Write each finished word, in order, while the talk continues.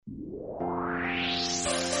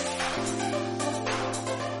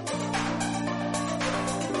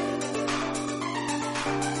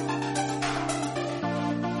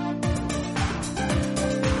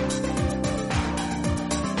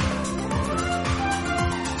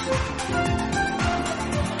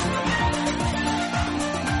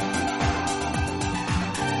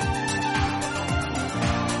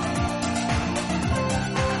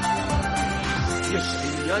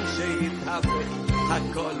עניין שיתהפך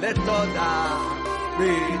הכל לתודה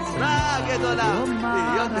מצווה גדולה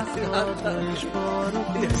להיות בשמחת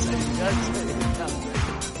יש עניין שיתהפך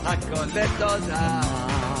הכל לתודה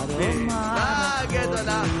מצווה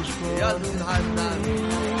גדולה להיות בשמחת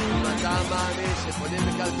אם אתה מאמין שיכולים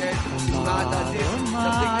לקלקל תשמע את הדיס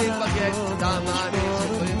תפסיק להתפקד אתה מאמין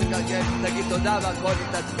שיכולים לקלקל תגיד תודה והכל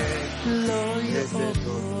יתעדכן איזה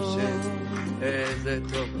טוב השם איזה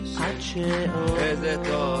טוב השם איזה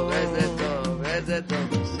טוב איזה טוב איזה טוב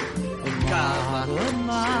כמה טוב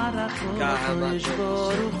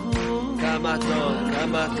כמה טוב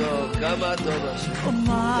כמה טוב כמה טוב השם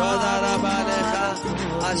תודה רבה לך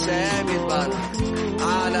השם יתברך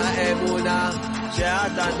על האמונה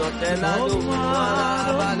שאתה נותן לנו תודה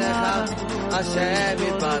רבה לך השם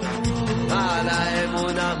יתברך על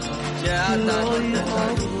האמונה שאתה נותן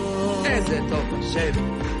לנו איזה טוב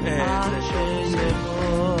השם איזה טוב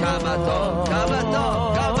השם כמה טוב כמה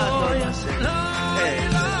טוב כמה טוב השם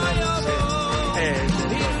איזה טוב השם איזה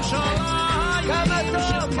טוב כמה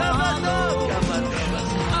טוב כמה טוב כמה טוב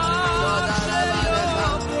השם תודה רבה לך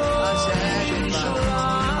השם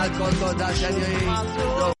יתברך על כל תודה שאני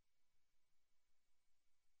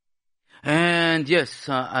And yes,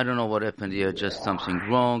 I don't know what happened here, just something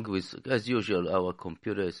wrong with, as usual, our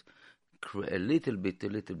computer is a little bit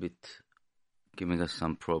giving us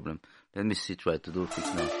some problem. Let me see, try to do it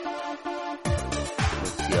now.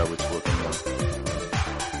 Let's see how it's working now.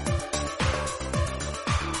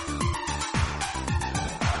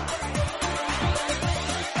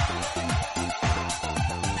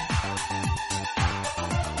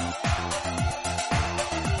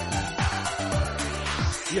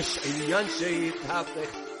 יש עניין שיתהפך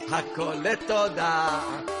הכל לתודה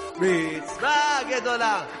מצווה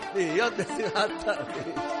גדולה להיות בשמחת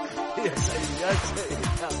תמיד יש עניין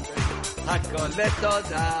שיתהפך הכל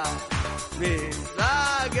לתודה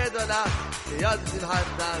מצווה גדולה להיות בשמחת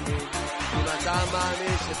תמיד אם אתה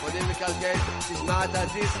מאמין שיכולים לקלקל תשמע את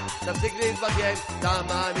הדיס תפסיק להתבגן אתה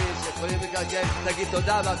מאמין שיכולים לקלקל תגיד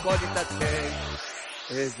תודה והכל יתעדכן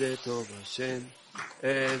איזה טוב השם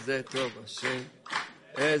איזה טוב השם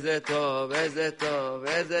איזה טוב, איזה טוב,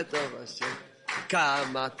 איזה טוב השם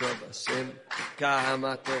כמה טוב השם,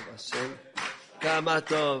 כמה טוב השם כמה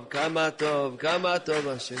טוב, כמה טוב, כמה טוב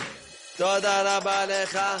השם תודה רבה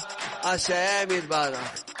לך השם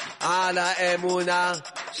יתברך על האמונה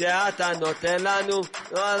שאתה נותן לנו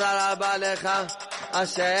תודה רבה לך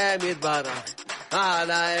השם יתברך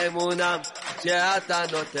על האמונה שאתה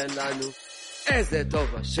נותן לנו איזה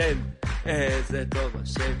טוב השם, איזה טוב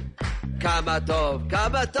השם כמה טוב,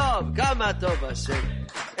 כמה טוב, כמה טוב השם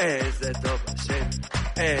איזה טוב השם,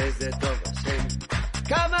 איזה טוב השם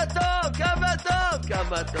כמה טוב, כמה טוב,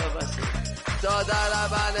 כמה טוב השם תודה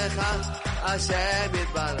רבה לך השם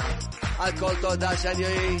יתברך על כל תודה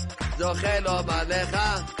שאני זוכה לומר לך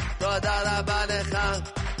תודה רבה לך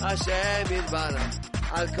השם יתברך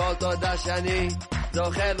על כל תודה שאני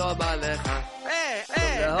זוכה לומר לך טוב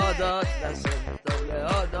להודות לשם, טוב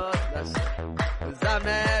להודות לשם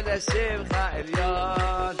זמר לשמך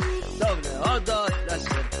עליון טוב להודות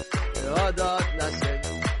לשם להודות לשם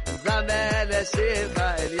זמר לשמך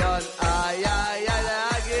עליון איי איי איי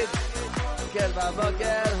להגיד כל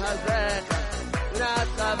בבוקר הזכר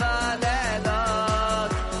ונצחה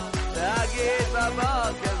בלילות להגיד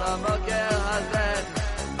בבוקר הזכר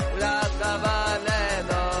ונצחה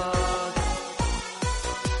בלילות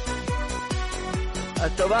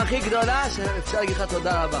הטובה הכי גדולה שאפשר להגיד לך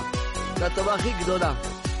תודה רבה זו הטובה הכי גדולה.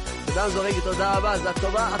 אדם זורק תודה רבה, זו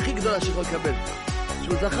הטובה הכי גדולה שיכול לקבל.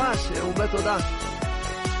 שהוא זכה, שהוא אומר תודה.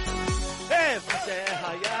 איפה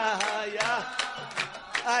שהיה היה,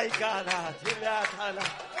 קראתי להתחלה.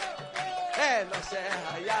 איפה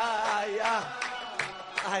שהיה היה,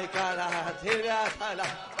 קראתי להתחלה.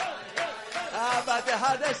 אבא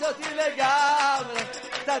תחדש אותי לגמרי,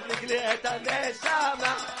 תדליק לי את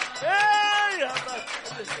הנשמה. אבא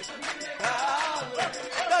תחדש אותי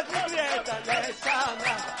לגמרי. תדליק לי את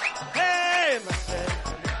הנשמה מה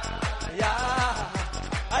שהיה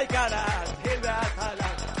קראתי להתחלה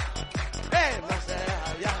מה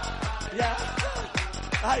שהיה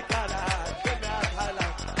קראתי להתחלה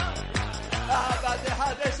אבא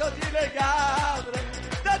תחדש אותי לגמרי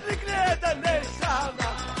תדליק לי את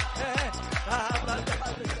הנשמה אבא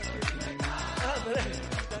תחדש אותי לגמרי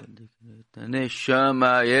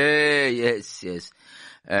הנשמה yes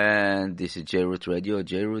and this is JRoot Radio,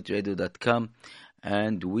 JRootRadio.com,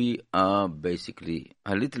 and we are basically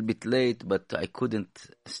a little bit late, but I couldn't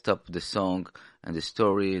stop the song and the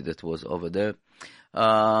story that was over there,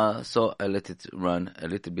 so I let it run a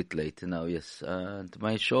little bit late now. Yes, and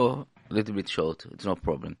my show a little bit short, it's no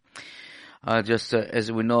problem. Just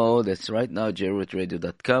as we know, that's right now,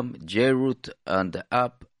 JRootRadio.com, JRoot on the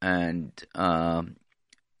app, and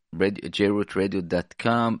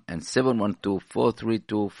JRootRadio.com, and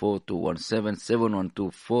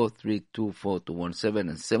 712-432-4217, 712-432-4217,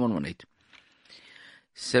 and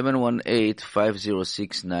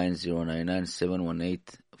 718-506-9099,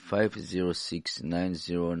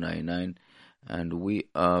 718-506-9099, and we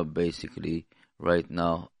are basically right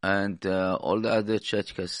now, and all the other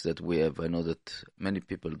chatcasts that we have. I know that many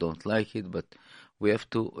people don't like it, but we have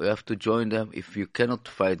to join them. If you cannot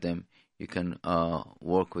fight them, you can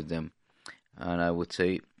work with them. And I would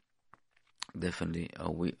say definitely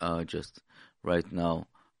we are just right now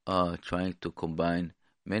trying to combine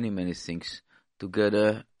many things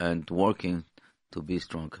together and working to be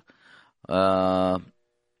strong.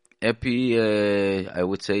 Happy, I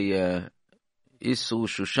would say. Isu,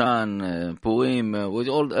 Shushan, Purim, with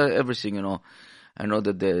all everything, I know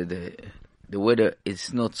that the weather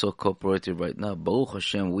is not so cooperative right now. Baruch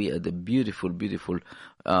Hashem, we had a beautiful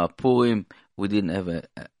Purim. We didn't have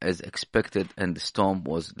as expected, and the storm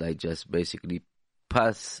was like just basically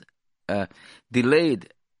delayed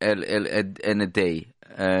in a day.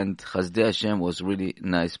 And Chazdei Hashem was really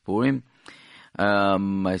nice Purim.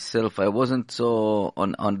 Myself, I wasn't so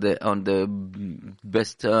on the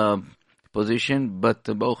best position, but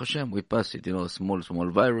Baruch Hashem, we passed it,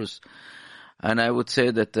 small virus. And I would say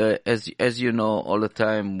that, as you know, all the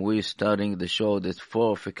time, we're starting the show that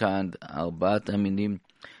four of a kind, Arbaat Aminim,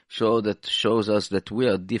 show that shows us that we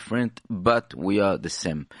are different, but we are the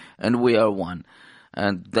same. And we are one.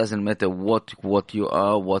 And doesn't matter what you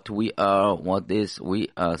are, what we are, we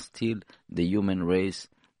are still the human race,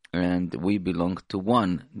 and we belong to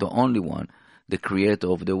one, the only one, the creator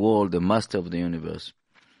of the world, the master of the universe.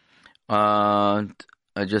 We said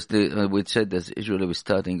that usually we're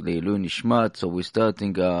starting Leilui Nishmat, so we're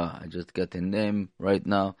starting, I just got a name right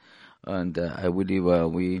now, and I believe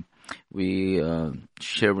we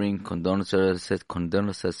sharing condolences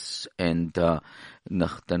and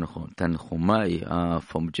Tanchumai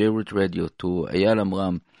from JRoot Radio to Eyal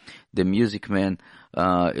Amram, the music man.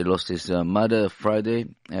 He lost his mother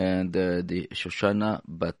Friday, and the Shoshana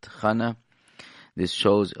Bat Chana. This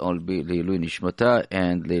shows all be Leilui Nishmata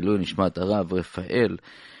and Leilui Nishmat Arav Rafael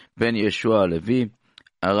Ben Yeshua Levi,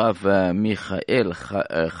 Arav Michael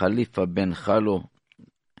Khalifa Ben Chalo,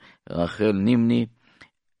 Rachel Nimni,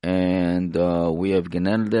 and we have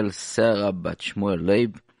Genendel Sarah Bat Shmuel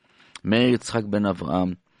Leib, Meir Yitzchak Ben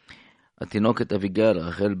Avraham, התינוקת אביגיל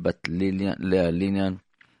רחל בת לאה ליניאן,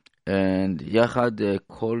 and יחד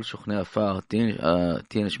כל שוכני עפר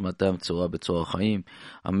תהיה נשמתם צורה בצורה חיים,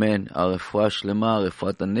 אמן. הרפואה שלמה,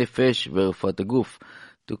 רפואת הנפש ורפואת הגוף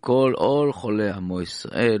to call all חולי עמו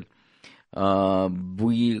ישראל.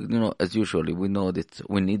 We, as usually, we know that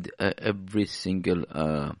we need every single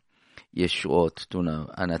ישועות,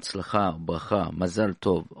 הצלחה, ברכה, מזל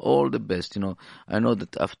טוב, all the best. I know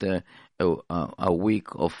that after a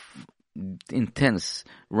week of intense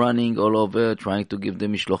running all over, trying to give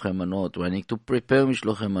them mishlochei manot, running to prepare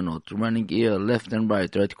mishlochei manot, running here left and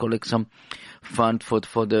right, try to collect some fund for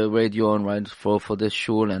the radio and right for the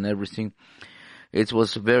shul and everything. It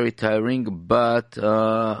was very tiring, but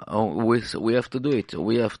we have to do it.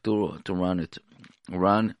 We have to run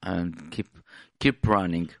and keep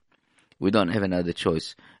running. We don't have another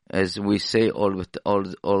choice, as we say always.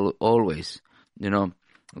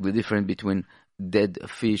 The difference between dead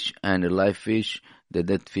fish and a live fish. The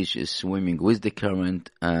dead fish is swimming with the current,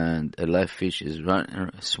 and a live fish is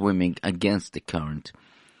swimming against the current.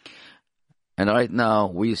 And right now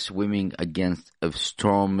we're swimming against a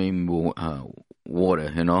stormy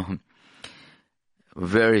water.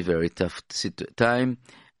 Very, very tough time.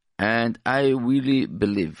 And I really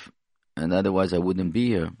believe, and otherwise I wouldn't be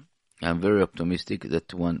here, I'm very optimistic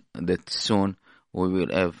that soon we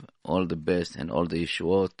will have all the best and all the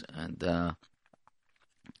Yeshuot, and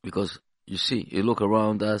because you look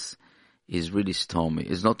around us, it's really stormy.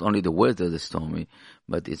 It's not only the weather that's stormy,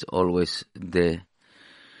 but it's always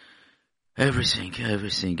everything,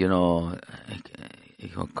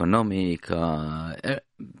 economic,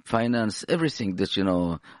 finance, everything that,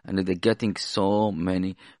 and they're getting so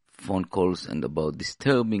many phone calls and about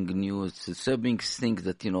disturbing news, disturbing things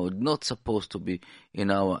that, not supposed to be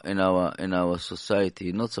in our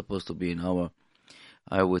society, not supposed to be in our,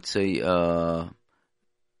 I would say,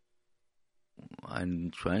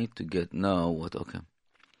 I'm trying to get now what, okay.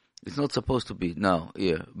 It's not supposed to be now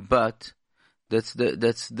here, but that's the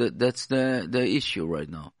issue right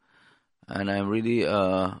now. And I really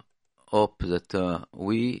hope that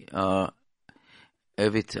we have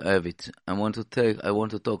it. I want to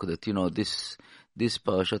talk that, this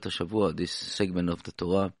Parashat HaShavua, this segment of the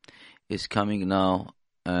Torah, is coming now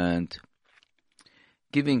and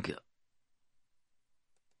giving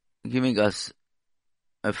us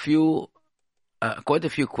a few, quite a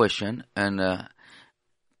few questions and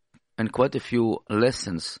quite a few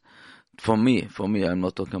lessons for me. I'm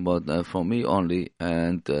not talking about for me only,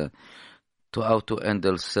 and to how to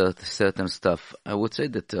handle certain stuff. I would say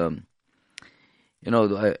that all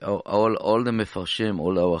the mefarshim,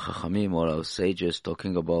 all our chachamim, all our sages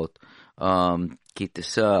talking about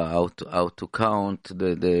kitesa, how to count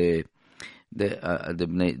the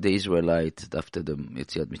Israelites after the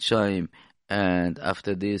Yetziat Mitzrayim, and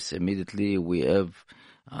after this immediately we have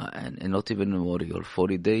and not even more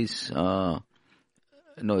 40 days.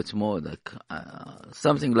 No, it's more like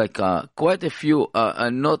something like quite a few,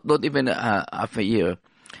 not even half a year,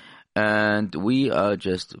 and we are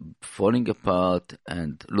just falling apart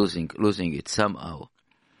and losing it somehow.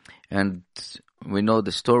 And we know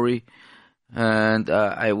the story, and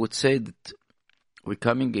I would say that we're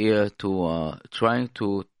coming here to trying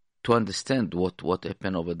to understand what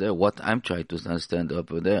happened over there. What I'm trying to understand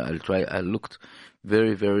over there. I looked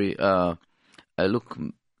very, very. I look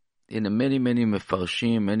in many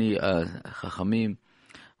mefarshim, many chachamim.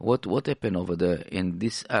 What happened over there in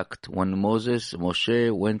this act when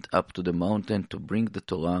Moshe went up to the mountain to bring the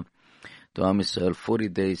Torah to Am Yisrael, 40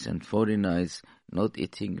 days and 40 nights, not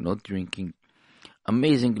eating, not drinking,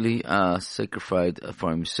 amazingly sacrificed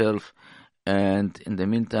for himself. And in the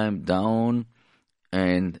meantime, down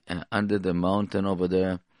and under the mountain over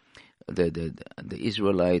there, the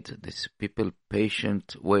Israelite, these people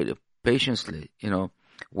patiently,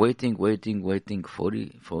 waiting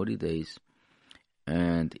 40 days,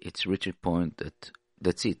 and it's reached a point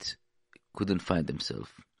that's it. Couldn't find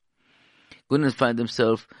themselves,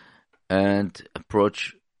 and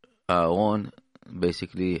approach Aaron,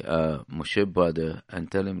 basically Moshe brother,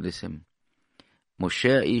 and tell him, listen,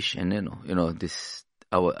 Moshe ish eneno, this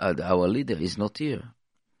our leader is not here.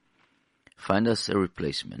 Find us a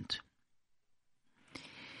replacement.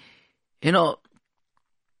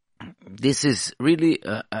 This is really.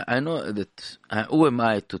 I know that. Who am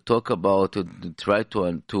I to talk about to try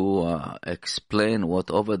to explain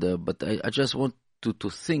what over there? But I just want to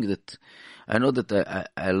think that I know that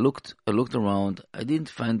I looked around. I didn't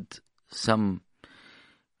find some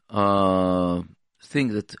thing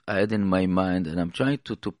that I had in my mind, and I'm trying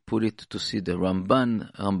to put it to see the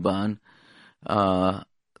Ramban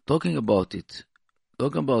talking about it.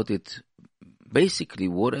 Basically,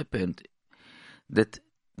 what happened that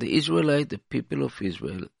the Israelite, the people of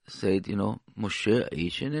Israel, said, Moshe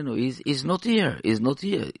is not here. He's not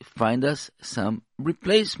here. Find us some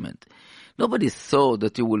replacement. Nobody thought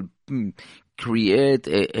that you will create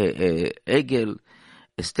a egel,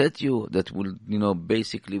 a statue that will,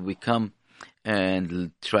 basically we come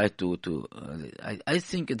and try to. I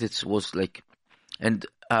think it was like, and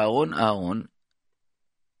Aaron,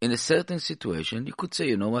 in a certain situation, you could say,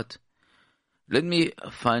 you know what? Let me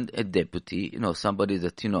find a deputy, somebody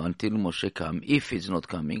that, until Moshe come, if he's not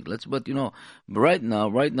coming, but right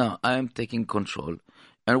now, I am taking control.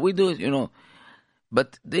 And we do it,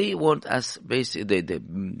 but they want us, basically, the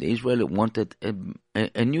Israel wanted a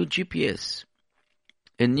new GPS.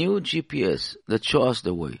 A new GPS that shows us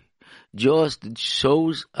the way. Just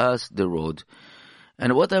shows us the road.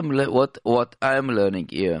 And what I'm learning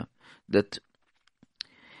here, that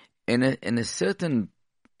in a certain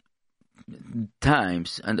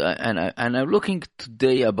times, and I'm looking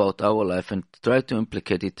today about our life and try to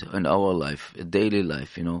implicate it in our life, daily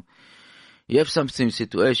life. You have some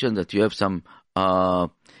situation that you have some,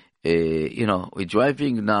 we're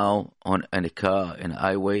driving now in a car in a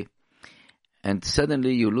highway, and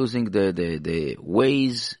suddenly you're losing the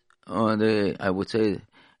ways, I would say,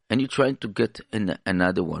 and you're trying to get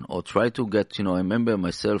another one, or try to get, I remember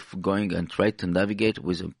myself going and try to navigate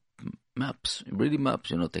with a maps, take the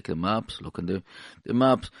maps, look at the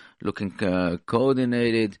maps, looking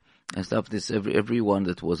coordinated and stuff. This everyone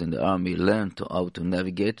that was in the army learned how to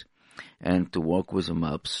navigate and to work with the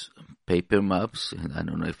maps, paper maps. And I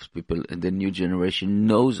don't know if people in the new generation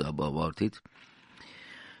knows about it.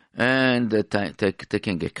 And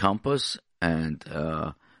taking a compass and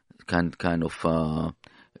kind of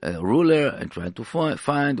a ruler and trying to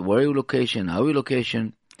find where your location, how your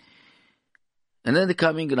location. And then they're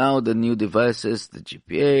coming now the new devices, the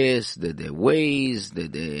GPS, the Waze,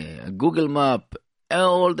 the Google Map,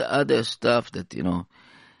 all the other stuff that,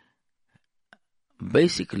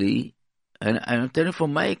 basically, and I'm telling you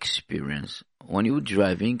from my experience, when you're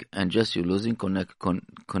driving and just you're losing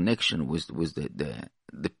connection with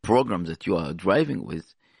the program that you are driving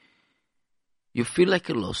with, you feel like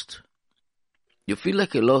you're lost. you feel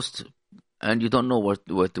like you're lost and you don't know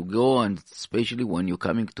where to go, and especially when you're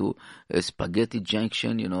coming to a spaghetti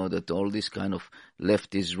junction, that all this kind of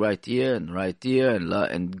left is right here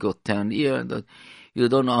and go turn here, and that you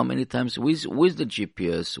don't know how many times with the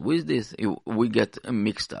GPS, with this, we get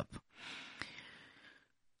mixed up.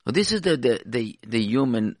 This is the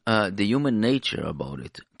human nature about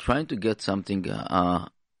it. Trying to get something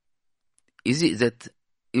easy, that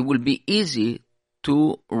it will be easy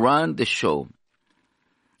to run the show.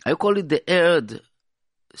 I call it the herd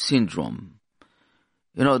syndrome.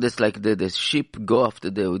 That's like the sheep go after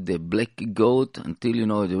the black goat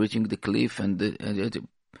until, they're reaching the cliff, and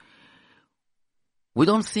we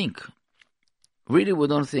don't think. Really, we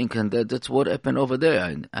don't think, and that's what happened over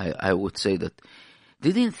there. I would say that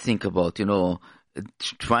they didn't think about,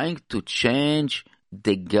 trying to change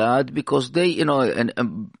the God, because they,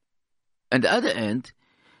 and the other end,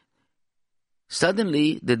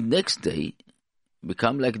 suddenly the next day,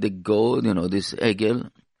 become like the gold, this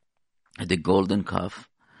egel, the golden calf,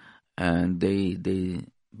 and they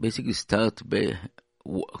basically start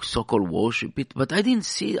so-called worship it. But I don't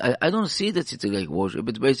see that it's like worship.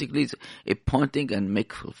 But basically, it's a pointing and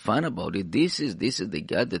make fun about it. This is the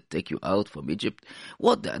God that take you out from Egypt.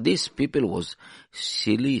 These people was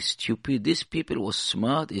silly, stupid. These people was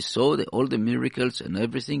smart. They saw all the miracles and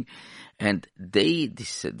everything, and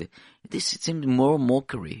this seemed more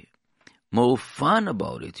mockery, more fun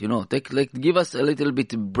about it, give us a little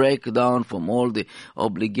bit breakdown from all the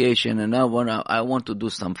obligation, and I want to do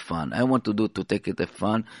some fun. I want to take it a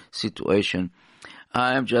fun situation.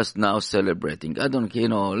 I am just now celebrating. I don't,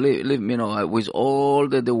 leave me, with all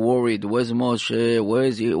the worried. Where's Moshe?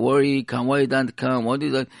 Where's he? Where he come? Why he don't come? What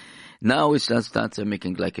is that? Now it starts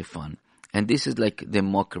making like a fun. And this is like the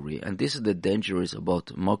mockery, and this is the dangerous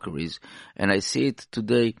about mockeries. And I see it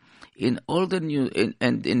today in all the new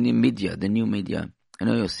and in the media, the new media.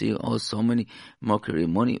 You see so many mockery,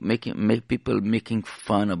 people making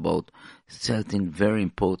fun about certain very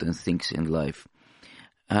important things in life,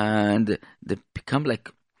 and they become like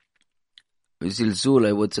zilzul,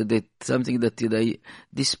 I would say, that something that they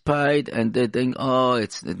despite, and they think,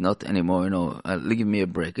 it's not anymore, give me a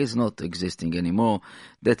break. It's not existing anymore.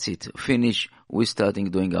 That's it. Finish. We're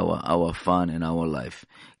starting doing our fun in our life.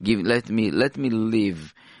 Let me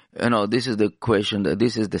live. This is the question,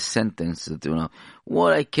 this is the sentence that,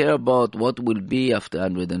 what I care about, what will be after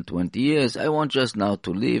 120 years. I want just now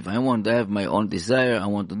to live. I want to have my own desire. I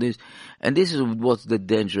want to this. And this is what's the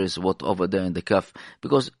dangerous, what over there in the calf.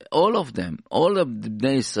 Because all of the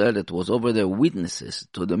Bnei Israel that was over there, witnesses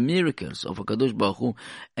to the miracles of HaKadosh Baruch Hu,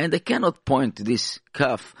 and they cannot point to this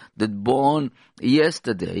calf that born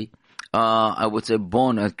yesterday, I would say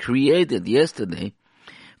born and created yesterday,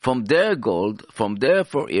 from their gold, from their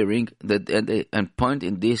earring, and point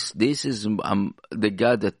in this is the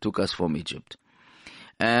God that took us from Egypt.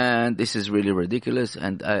 And this is really ridiculous,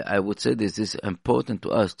 and I would say this is important to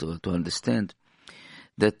us to understand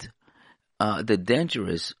that the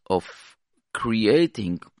dangers of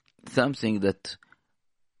creating something that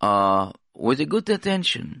with a good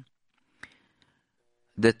intention,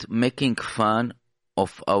 that making fun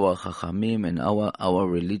of our chachamim and our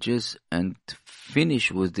religious, and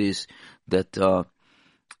finish with this, that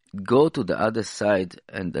go to the other side,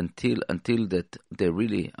 and until that they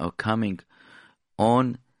really are coming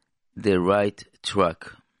on the right track.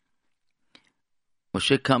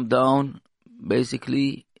 Moshe come down,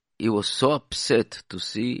 basically he was so upset to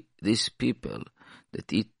see these people that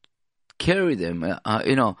he carried them,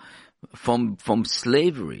 from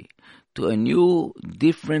slavery to a new,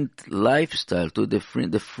 different lifestyle, to the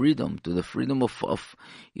freedom of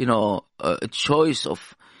a choice,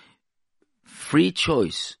 of free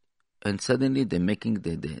choice, and suddenly they're making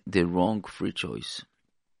the wrong free choice,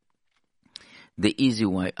 the easy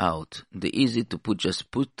way out, the easy to put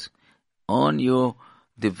on your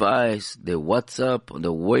device, the WhatsApp,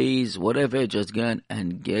 the Waze, whatever, just go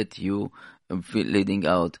and get you leading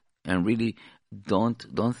out, and really don't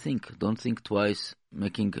think twice,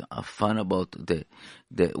 making a fun about the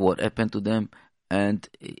what happened to them, and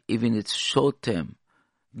even it's short term.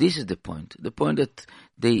 This is the point that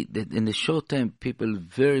that in the short term people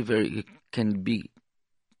very, very can be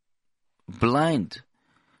blind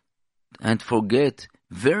and forget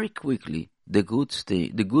very quickly the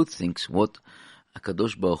good things what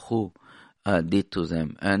HaKadosh Baruch Hu did to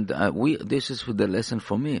them. And this is the lesson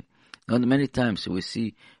for me. Not many times we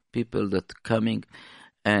see people that coming,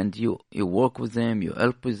 and you work with them, you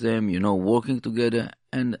help with them, working together,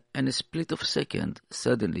 and a split of a second,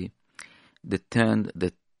 suddenly the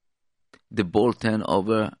ball turn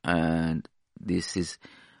over, and this is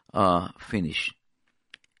finished.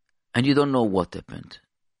 and you don't know what happened.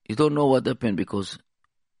 You don't know what happened because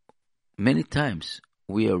many times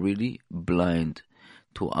we are really blind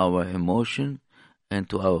to our emotion and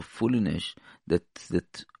to our foolishness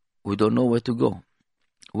that we don't know where to go.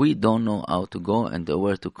 We don't know how to go and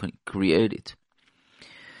where to create it.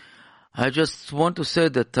 I just want to say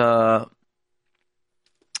that the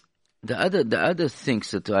other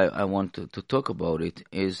things that I want to talk about it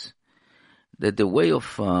is that the way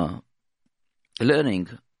of learning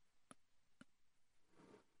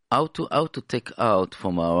how to take out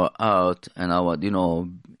from our art and our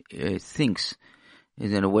things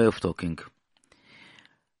is in a way of talking.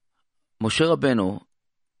 Moshe Rabbeinu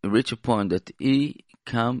reached a point that he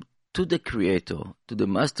came to the Creator, to the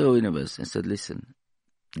Master of the Universe, and said, "Listen,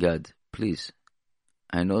 God, please,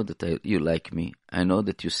 I know that you like me. I know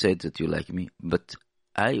that you said that you like me, but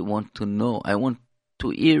I want to know. I want to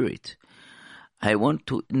hear it. I want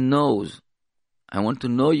to know. I want to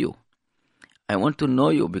know you. I want to know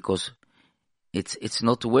you because it's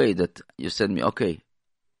not a way that you said me, okay,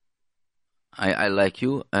 I like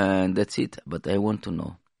you and that's it, but I want to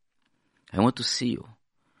know. I want to see you."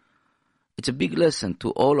 It's a big lesson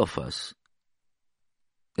to all of us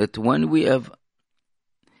that when we have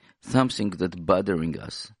something that's bothering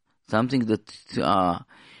us, something that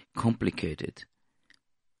complicated,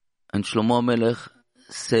 and Shlomo Melech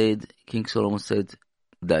said, King Solomon said,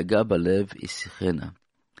 "Da'aga balev isichena."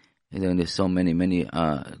 And then there's so many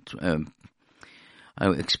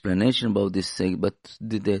explanation about this thing, but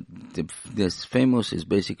this famous is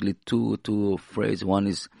basically two phrases. One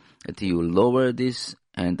is that you lower this,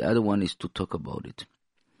 and the other one is to talk about it.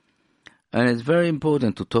 And it's very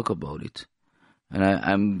important to talk about it.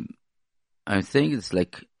 And I think it's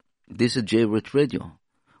like this is JRoot Radio.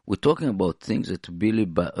 We're talking about things that really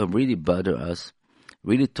bother us.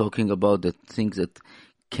 Really talking about the things that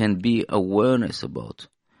can be awareness about.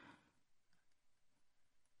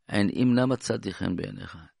 And im lama tzaddi chen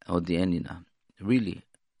be'enecha, hodi'enina, really,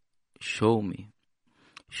 show me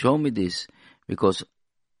this, because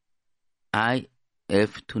I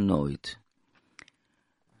have to know it.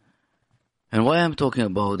 And why I'm talking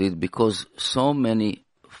about it, because so many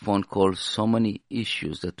phone calls, so many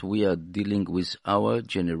issues that we are dealing with our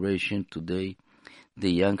generation today,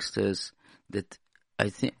 the youngsters, that I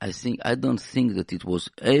don't think that it was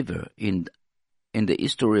ever in the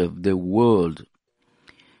history of the world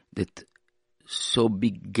that so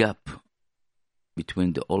big gap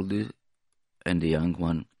between the older and the young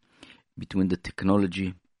one, between the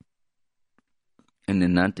technology and the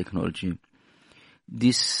non-technology.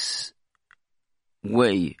 This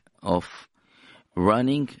way of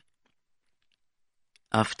running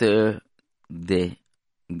after the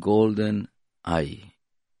golden eye,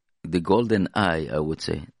 I would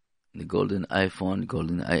say, the golden iPhone,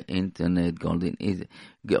 golden internet,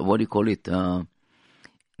 what do you call it?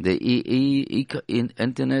 The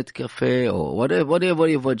internet cafe or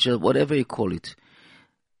whatever you call it.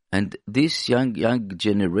 And this young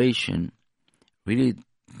generation really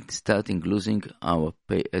starting losing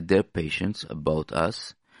their patience about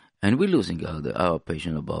us, and we're losing our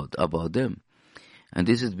patience about them. And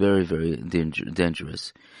this is very, very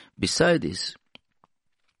dangerous. Besides this,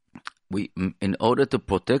 in order to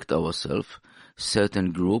protect ourselves,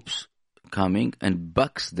 certain groups coming and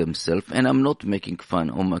box themselves, and I'm not making fun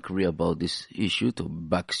or mockery about this issue, to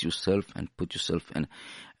box yourself and put yourself in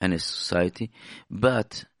a society,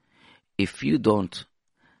 but if you don't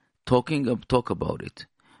talk about it,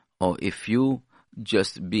 or if you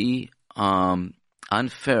just be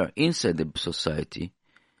unfair inside the society,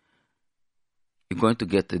 you're going to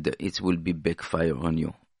get it will be backfire on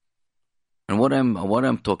you. And what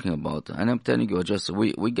I'm talking about, and I'm telling you, just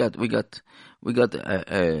we got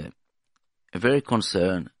a very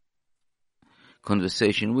concerned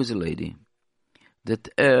conversation with a lady that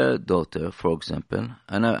her daughter, for example,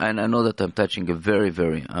 and I know that I'm touching a very,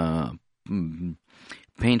 very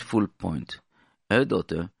painful point. Her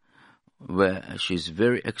daughter, where she's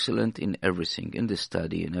very excellent in everything, in the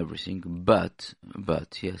study and everything, but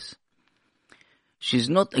yes, she's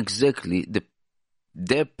not exactly the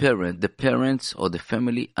parents or the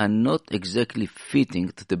family are not exactly fitting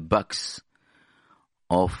to the box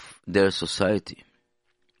of their society.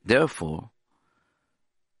 Therefore,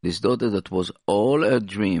 this daughter that was all her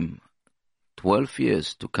dream, 12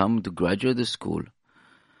 years to come to graduate the school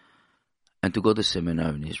and to go to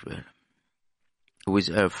seminar in Israel with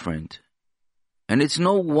her friend. And it's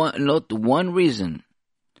not one reason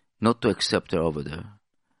not to accept her over there,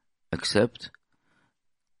 except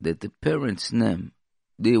that the parents' name,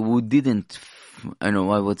 they who didn't,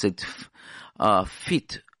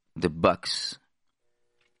 fit the box.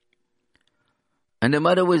 And the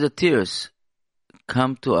mother with the tears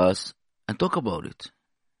come to us and talk about it.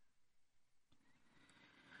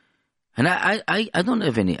 And I don't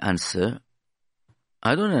have any answer.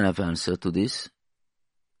 I don't have an answer to this.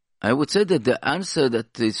 I would say that the answer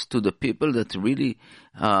that is to the people that really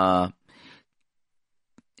are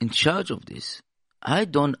in charge of this.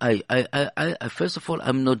 First of all,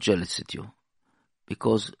 I'm not jealous at you,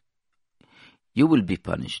 because you will be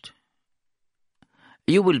punished.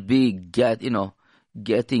 You will be getting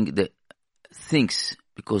the things,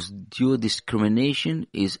 because your discrimination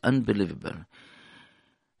is unbelievable.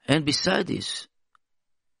 And beside this,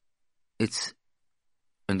 this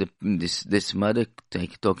mother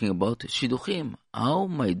talking about shiduchim. How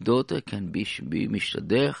my daughter can be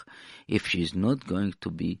mishtadech if she's not going to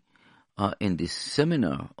be in this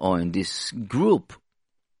seminar or in this group.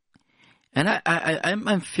 And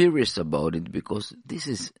I'm furious about it, because this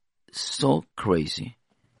is so crazy,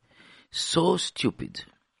 so stupid.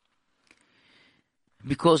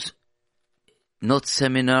 Because not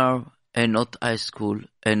seminar and not high school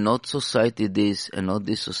and not society this and not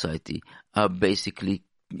this society are basically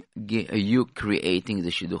you creating the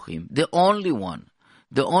shidduchim. The only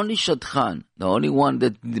shadchan, the only one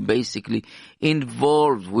that basically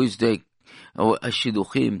involved with the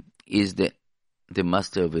shidduchim is the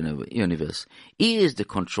master of the universe. He is the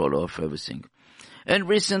controller of everything. And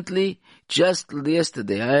recently, just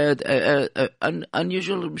yesterday, I had an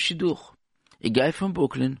unusual shidduch. A guy from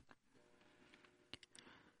Brooklyn,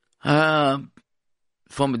 from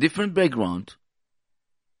a different background,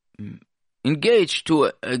 engaged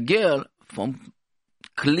to a girl from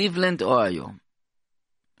Cleveland, Ohio.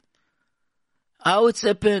 How it's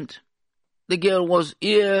happened? The girl was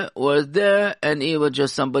here, was there, and he was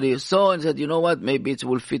just somebody who saw and said, you know what, maybe it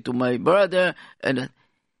will fit to my brother. And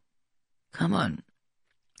come on.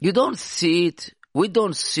 You don't see it. We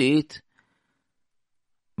don't see it.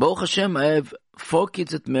 Baruch Hashem, I have 4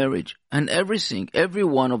 kids at marriage, and everything, every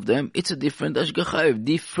one of them, it's a different ashgacha, a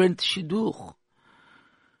different shidduch.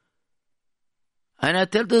 And I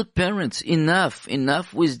tell the parents, enough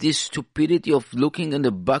with this stupidity of looking in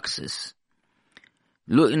the boxes.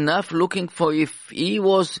 Enough looking for if he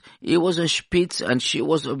was a spitz and she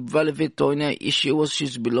was a valedictorian, she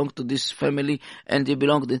belonged to this family and they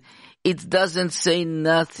belong to. It doesn't say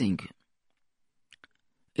nothing.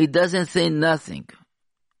 It doesn't say nothing.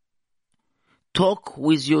 Talk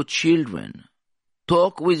with your children.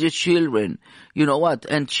 Talk with your children. You know what?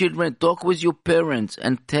 And children, talk with your parents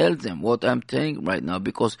and tell them what I'm saying right now,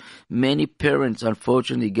 because many parents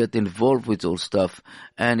unfortunately get involved with all stuff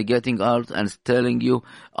and getting out and telling you,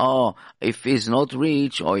 oh, if he's not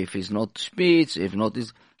rich or if he's not spitz, if not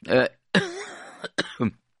his,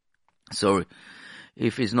 sorry,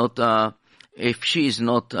 if he's not, if she is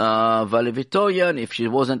not valedictorian, if she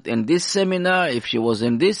wasn't in this seminar, if she was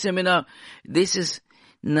in this seminar, this is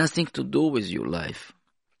nothing to do with your life.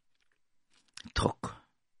 Talk.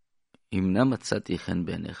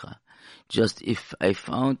 Just if I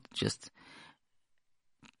found just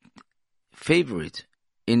favorite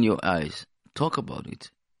in your eyes, talk about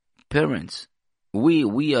it. Parents,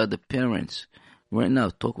 we are the parents. Right now,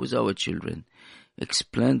 talk with our children.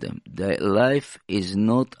 Explain them that life is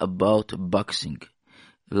not about boxing.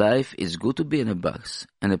 Life is good to be in a box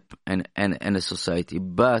and a society,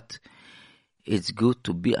 but it's good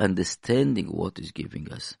to be understanding what is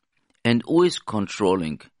giving us and who is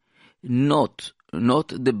controlling. Not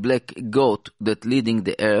the black goat that leading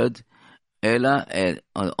the herd. Ella,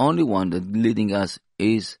 the only one that leading us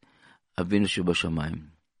is Avinu Shebashamayim.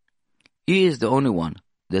 He is the only one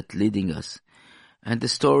that leading us. And the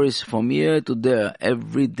stories from here to there,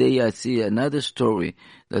 every day I see another story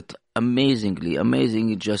that amazingly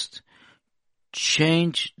just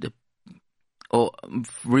change or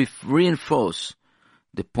reinforce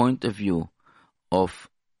the point of view of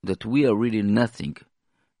that we are really nothing.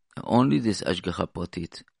 Only this Ashgacha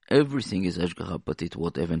Pratit. Everything is Ashgacha Pratit,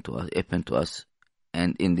 what happened to us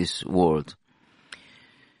and in this world.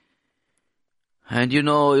 And you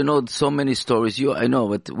know, so many stories. I know,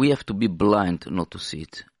 but we have to be blind not to see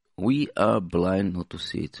it. We are blind not to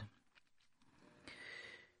see it.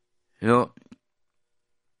 You know,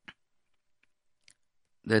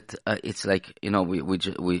 that it's like, you know, we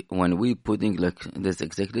when we putting, like, that's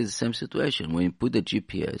exactly the same situation. When you put the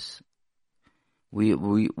GPS, we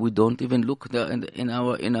don't even look in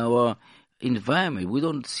our environment. We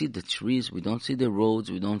don't see the trees, we don't see the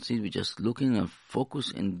roads, we're just looking and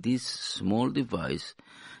focus in this small device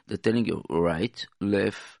that's telling you right,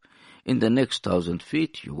 left. In the next 1,000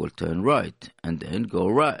 feet, you will turn right, and then go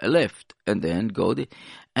right, left, and then go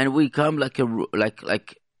and we come like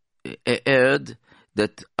a herd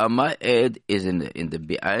that my head is in the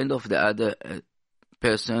behind of the other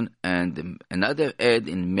person, and another head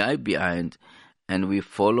in my behind, and we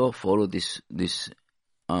follow this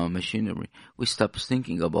machinery. We stop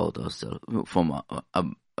thinking about ourselves.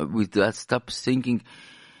 We stop thinking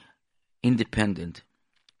independent.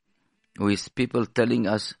 With people telling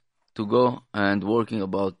us to go and working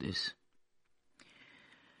about this.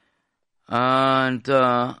 And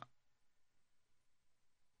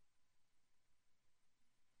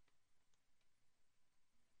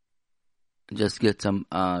just get some.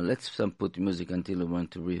 Let's put music until we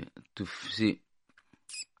want to see.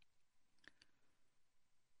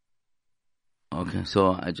 Okay,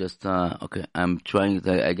 so I just okay. I'm trying.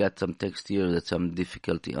 I got some text here that some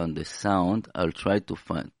difficulty on the sound. I'll try to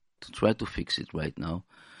fix it right now.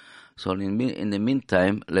 So in the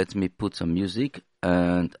meantime, let me put some music,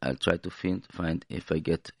 and I'll try to find if we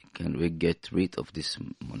get rid of this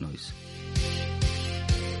noise.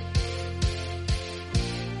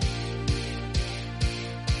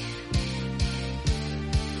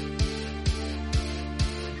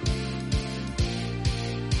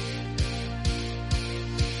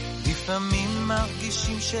 לפעמים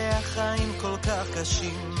מרגישים שהחיים כל כך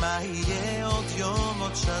קשים, מה יהיה עוד יום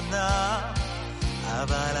עוד שנה,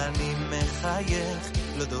 אבל אני מחייך,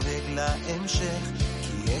 לא דואג להמשך,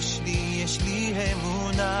 כי יש לי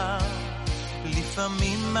אמונה.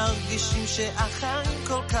 לפעמים מרגישים שהחיים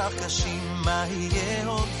כל כך קשים, מה יהיה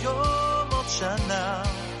עוד יום עוד שנה,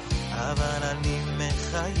 אבל אני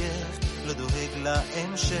מחייך, לא דואג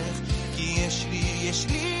להמשך, כי יש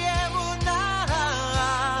לי אמונה.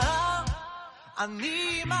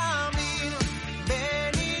 אני מאמין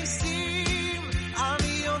בניסים,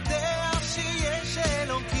 אני יודע שיש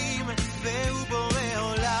אלוקים והוא בורא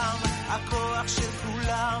עולם, הכוח של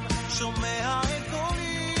כולם שומע את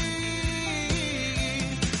קולי.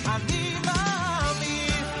 אני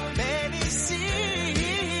מאמין בניסים,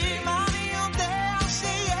 אני יודע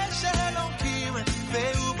שיש אלוקים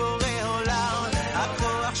והוא בורא עולם,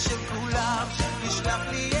 הכוח של כולם ישלח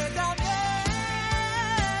לי את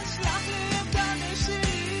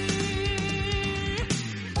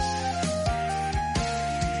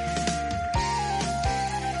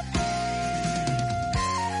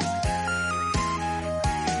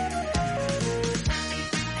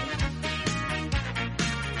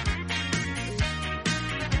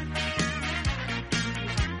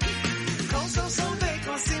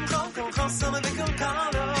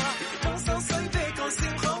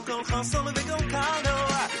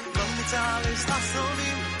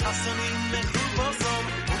אסונים מחובוסום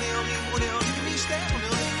ולאורים משתה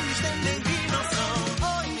נגיד נוסום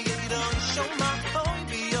אוי מגדו שומע אוי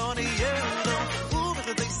ביוני יהודו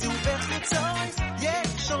ובחדי סובך לצויס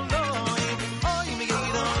יש אלוהים אוי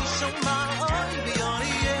מגדו שומע אוי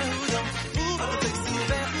ביוני יהודו ובחדי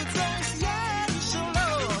סובך לצויס יש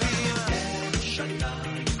אלוהים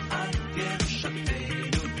ירושלים את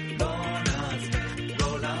ירושתנו לא נעזבך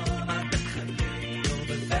לעולם את תחיינו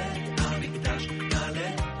בבית המקדש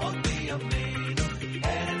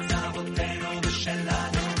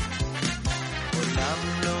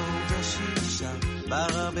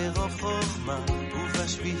ברא ברוב חוכמה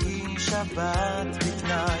ובשביעי שבת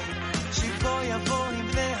בתנאי שבו יבוא עם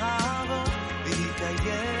בני הארון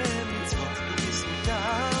ויקיים מצוות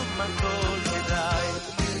ובזכותם הכל כדאי.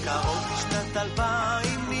 קרוב לשנת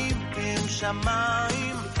 2000 נמכם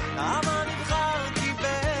שמיים, העם הנבחר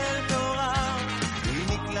קיבל תורה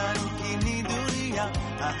ונקלענו כנידוניה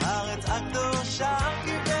הארץ הקדושה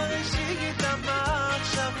קיבל ראשית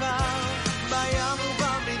המחשבה בים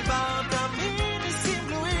ובמדבר תמיד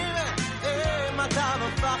אתה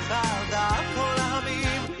בפחד הכל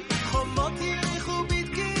העמים חומות יריחו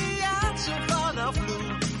בתקיעת שופר נפלו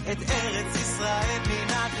את ארץ ישראל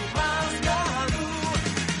פינת ומאז גאלו.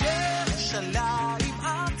 ירושלים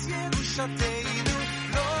את ירושתנו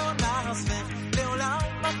לא נעזבך לעולם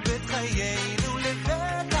את בית חיינו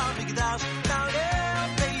לבית המקדש נעלה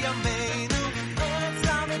בימינו ארץ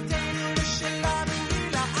אבותינו ושלנו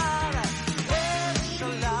מלעד.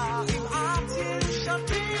 ירושלים את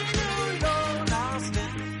ירושתנו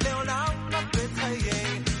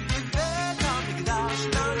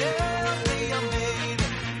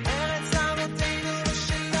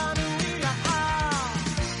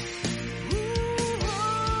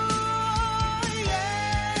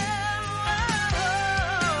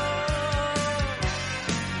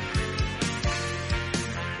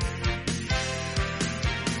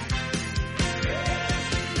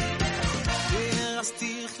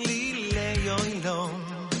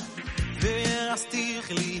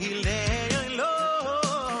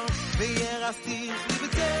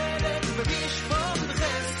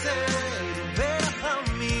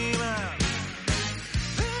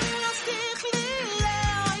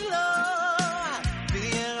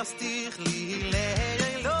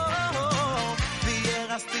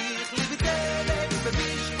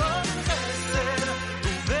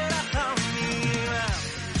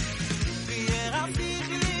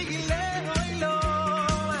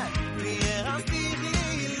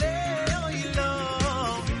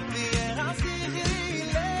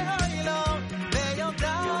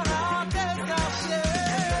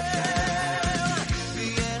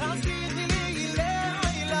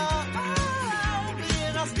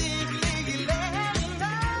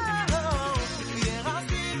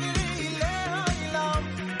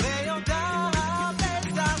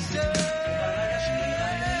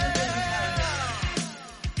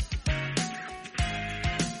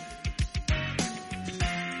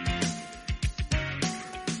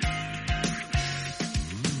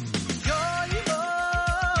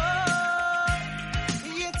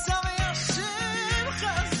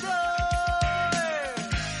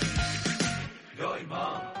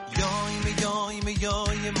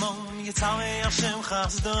יום יצא השם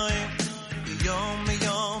חסדוי יום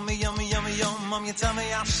יום יום יום יום יצא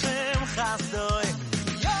השם חסדוי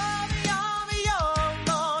יום יום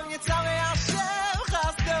יום יצא השם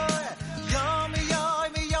חסדוי יום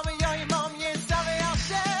יום יום יום יצא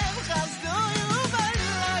השם חסדוי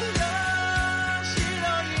ובלילה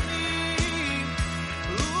שירו ימי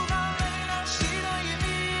ובלילה שירו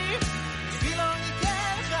ימי תפילו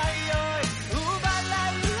ניתן חיי ובלילה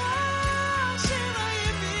שירו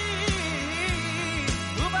ימי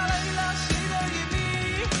ובלילה שירו ימי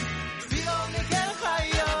תפילו ניתן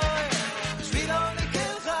חיי תפילו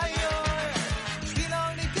ניתן חיי תפילו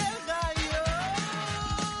ניתן חיי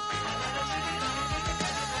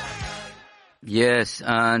Yes,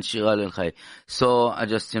 and Shira Lel Chai. So I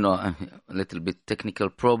just, a little bit technical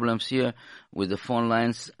problems here with the phone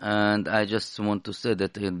lines, and I just want to say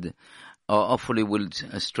that hopefully we'll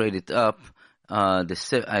straighten it up.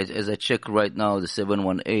 As I check right now, the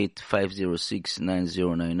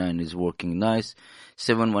 718-506-9099 is working nice.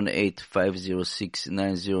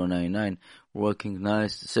 718-506-9099 working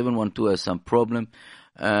nice. 712 has some problem.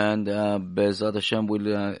 And Be'ezrat Hashem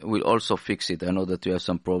will also fix it. I know that we have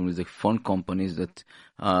some problems with the phone companies that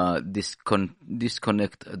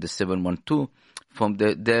disconnect the 712 from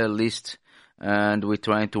their list, and we're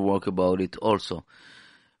trying to work about it also.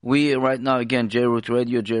 We right now again JRoot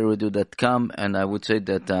Radio, JRoot.com, and I would say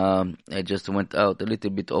that I just went out a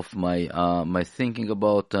little bit of my thinking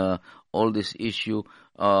about all this issue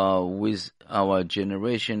with our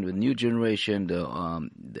generation, the new generation,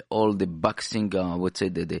 all the boxing. I would say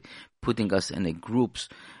that they putting us in groups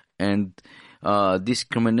and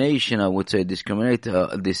discrimination. I would say discriminate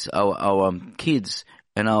our kids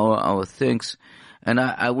and our things. And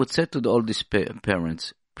I would say to all these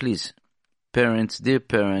parents, please. Parents, dear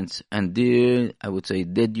parents, and dear, I would say,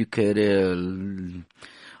 educated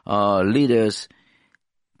leaders,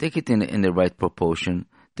 take it in the right proportion.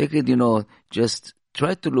 Take it, just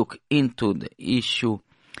try to look into the issue,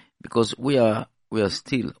 because we are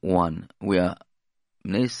still one. We are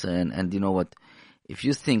Nissim, and you know what? If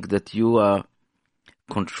you think that you are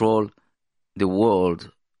control the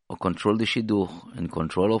world or control the shidduch and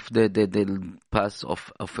control of the path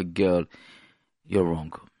of a girl, you're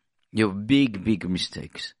wrong. You have big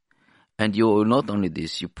mistakes. And you not only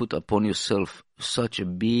this, you put upon yourself such a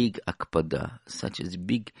big akpada, such a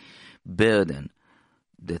big burden,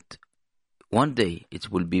 that one day it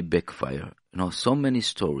will be backfire. So many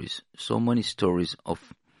stories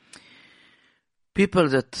of people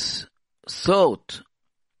that thought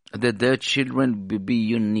that their children will be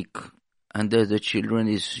unique, and that the children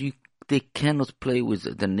they cannot play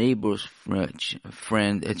with the neighbor's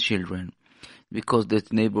friend and children. Because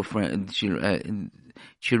that neighbor friend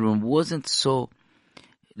children wasn't so,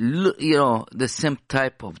 the same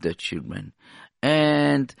type of the children,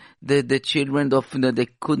 and the children they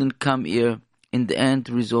couldn't come here. In the end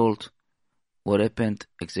result, what happened?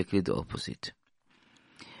 Exactly the opposite.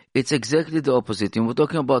 It's exactly the opposite. And we're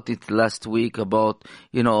talking about it last week about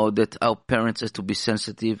that our parents have to be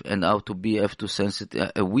sensitive, and we have to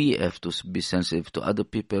be sensitive to other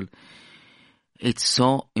people. It's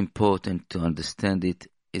so important to understand it.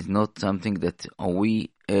 It's not something that we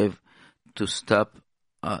have to stop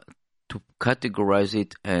to categorize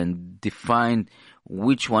it and define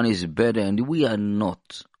which one is better. And we are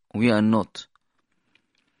not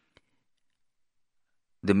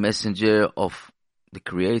the messenger of the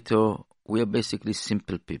Creator. We are basically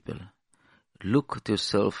simple people. Look at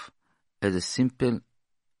yourself as a simple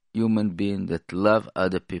human being that love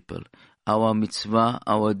other people. Our mitzvah,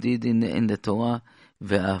 our deed in the Torah,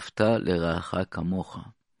 ve'afta l'racha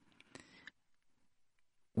kamocha.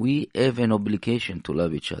 We have an obligation to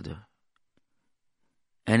love each other.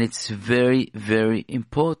 And it's very, very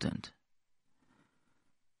important.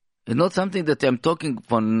 It's not something that I'm talking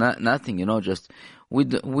for nothing, just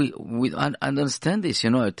we understand this,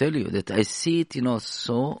 I tell you that I see it,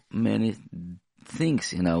 so many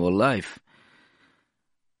things in our life.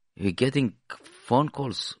 We're getting phone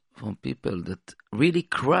calls from people that really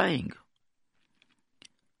crying.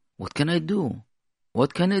 What can I do?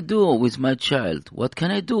 What can I do with my child? What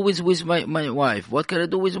can I do with my wife? What can I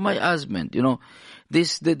do with my husband?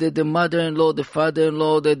 The mother-in-law, the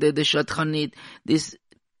father-in-law, the shadchanit. These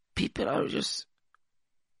people are just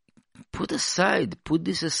put this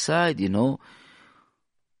aside,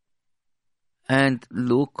 and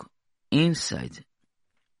look inside.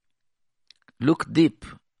 Look deep.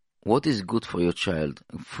 What is good for your child?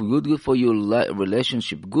 Good for your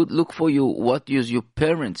relationship. Good. Look for what your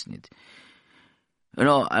parents need.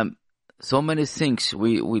 so many things.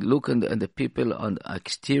 We look at the people on the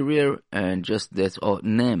exterior and just that's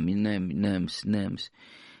names.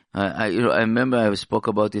 I remember I spoke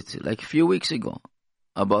about it like a few weeks ago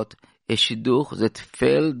about a shidduch that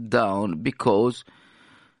fell down because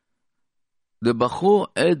the Bachur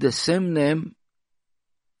had the same name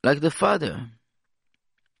like the father.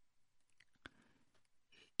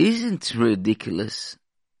 Isn't ridiculous?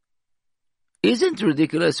 Isn't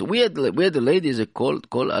ridiculous? We had the ladies that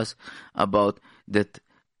call us about that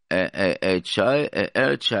a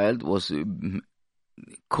child was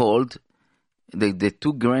called the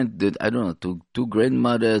two grandmothers,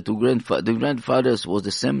 the grandfathers was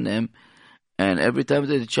the same name, and every time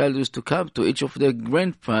that the child used to come to each of the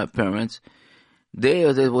grandparents, they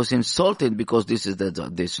was insulted because this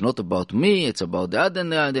is not about me, it's about the other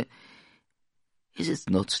and the other. Is it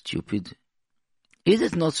not stupid? Is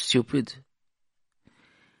it not stupid?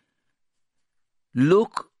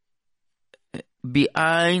 Look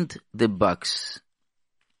behind the box.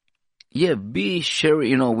 Yeah, be sure.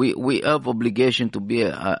 We have obligation to be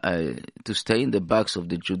to stay in the box of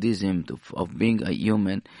the Judaism of being a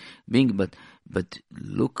human being, but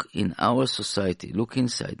look in our society. Look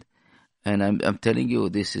inside, and I'm telling you,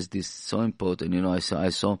 this so important. I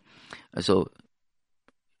saw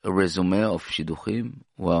a resume of shidduchim.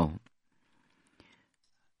 Wow,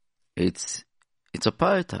 it's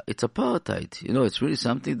apartheid. It's apartheid. It's really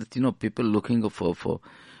something that people looking for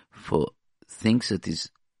things that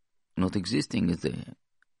is not existing is there,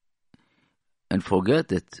 and forget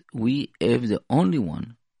that we have the only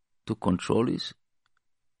one to control is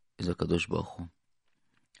HaKadosh Baruch Hu,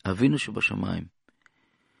 Avinu Shebashamayim,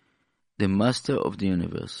 the Master of the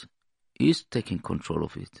universe. He's taking control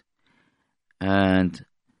of it. And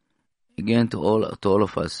again, to all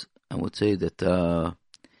of us, I would say that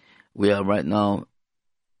we are right now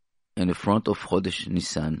in the front of Chodesh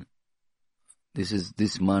Nisan.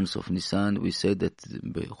 This month of Nisan. We said that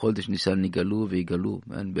Chodesh Nisan nigalu v'igalu,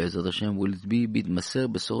 and Be'ezrat Hashem will be b'maser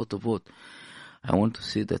besorot tovot. I want to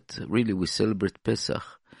see that really we celebrate Pesach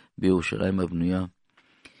b'Yerushalayim Abnuya,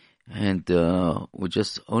 and we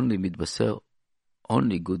just only mitbaser,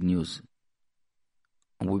 only good news.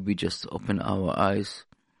 We just open our eyes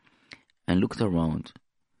and look around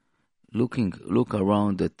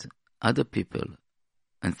at other people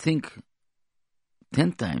and think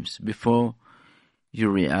 10 times before you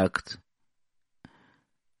react.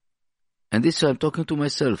 And this I'm talking to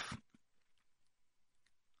myself.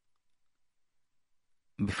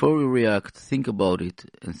 Before you react, think about it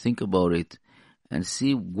and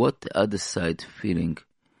see what the other side feeling.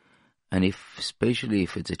 And especially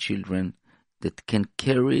if it's a children that can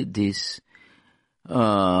carry this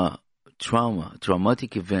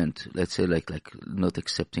traumatic event, let's say like not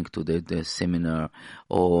accepting to the seminar,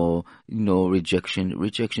 or rejection.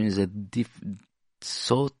 Rejection is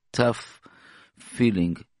so tough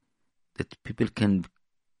feeling that people can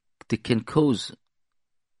cause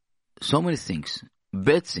so many things,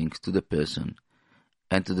 bad things to the person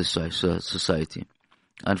and to the society.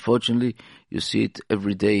 Unfortunately, you see it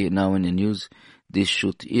every day now in the news. This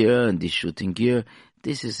shoot here and this shooting here.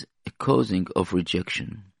 This is a causing of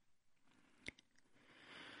rejection.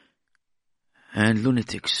 And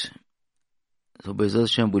lunatics. So Be'ezrat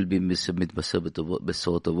Hashem will be submit besorot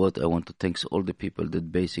tovot. I want to thank all the people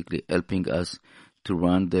that basically helping us to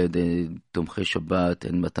run the Tomchei Shabbat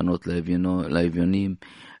and Matanot La'evyonim,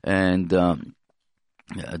 and the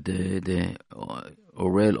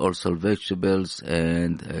Orel also vegetables,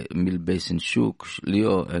 and meal based in Shuk,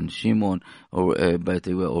 Leo and Shimon, or by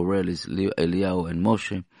the way, Orel is Eliyahu and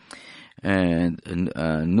Moshe, and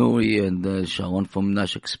Nuri and Sharon from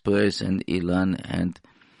Nash Express, and Ilan and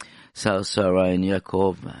Sarah and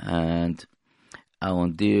Yaakov and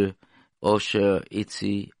Aaron Deer, Osher,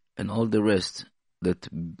 Itzi, and all the rest that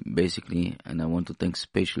basically, and I want to thank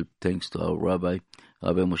special thanks to our Rabbi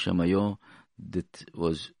Moshe Mayor, that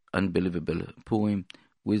was unbelievable Purim,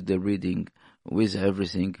 with the reading, with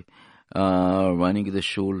everything, running the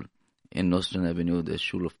shul in Nostrand Avenue, the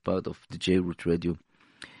shul of part of the JRoot Radio,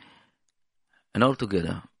 and all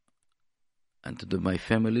together, and to my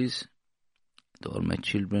families, to all my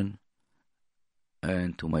children,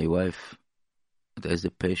 and to my wife that has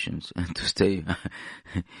the patience and to stay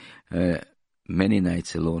many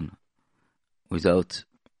nights alone without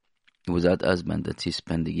husband that he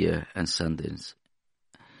spent the year and Sundays.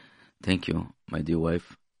 Thank you, my dear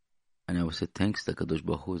wife. And I will say thanks to Kadosh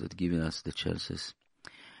Baruch Hu that giving us the chances.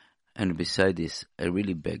 And beside this, I'm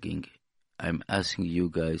really begging, I'm asking you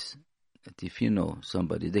guys that if you know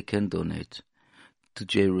somebody, they can donate to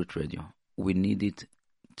JRoot Radio. We need it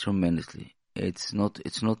tremendously. It's not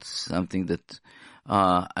something that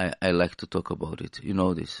I like to talk about it. You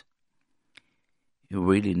know this. You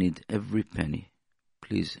really need every penny.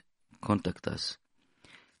 Please contact us.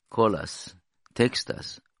 Call us. Text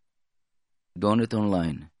us. Donate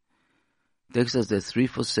online. Text us at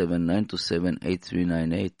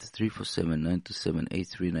 347-927-8398.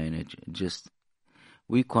 347-927-8398. Just,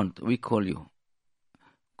 we call you.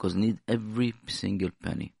 Because need every single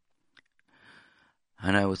penny.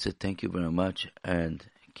 And I would say thank you very much and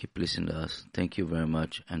keep listening to us. Thank you very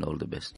much and all the best.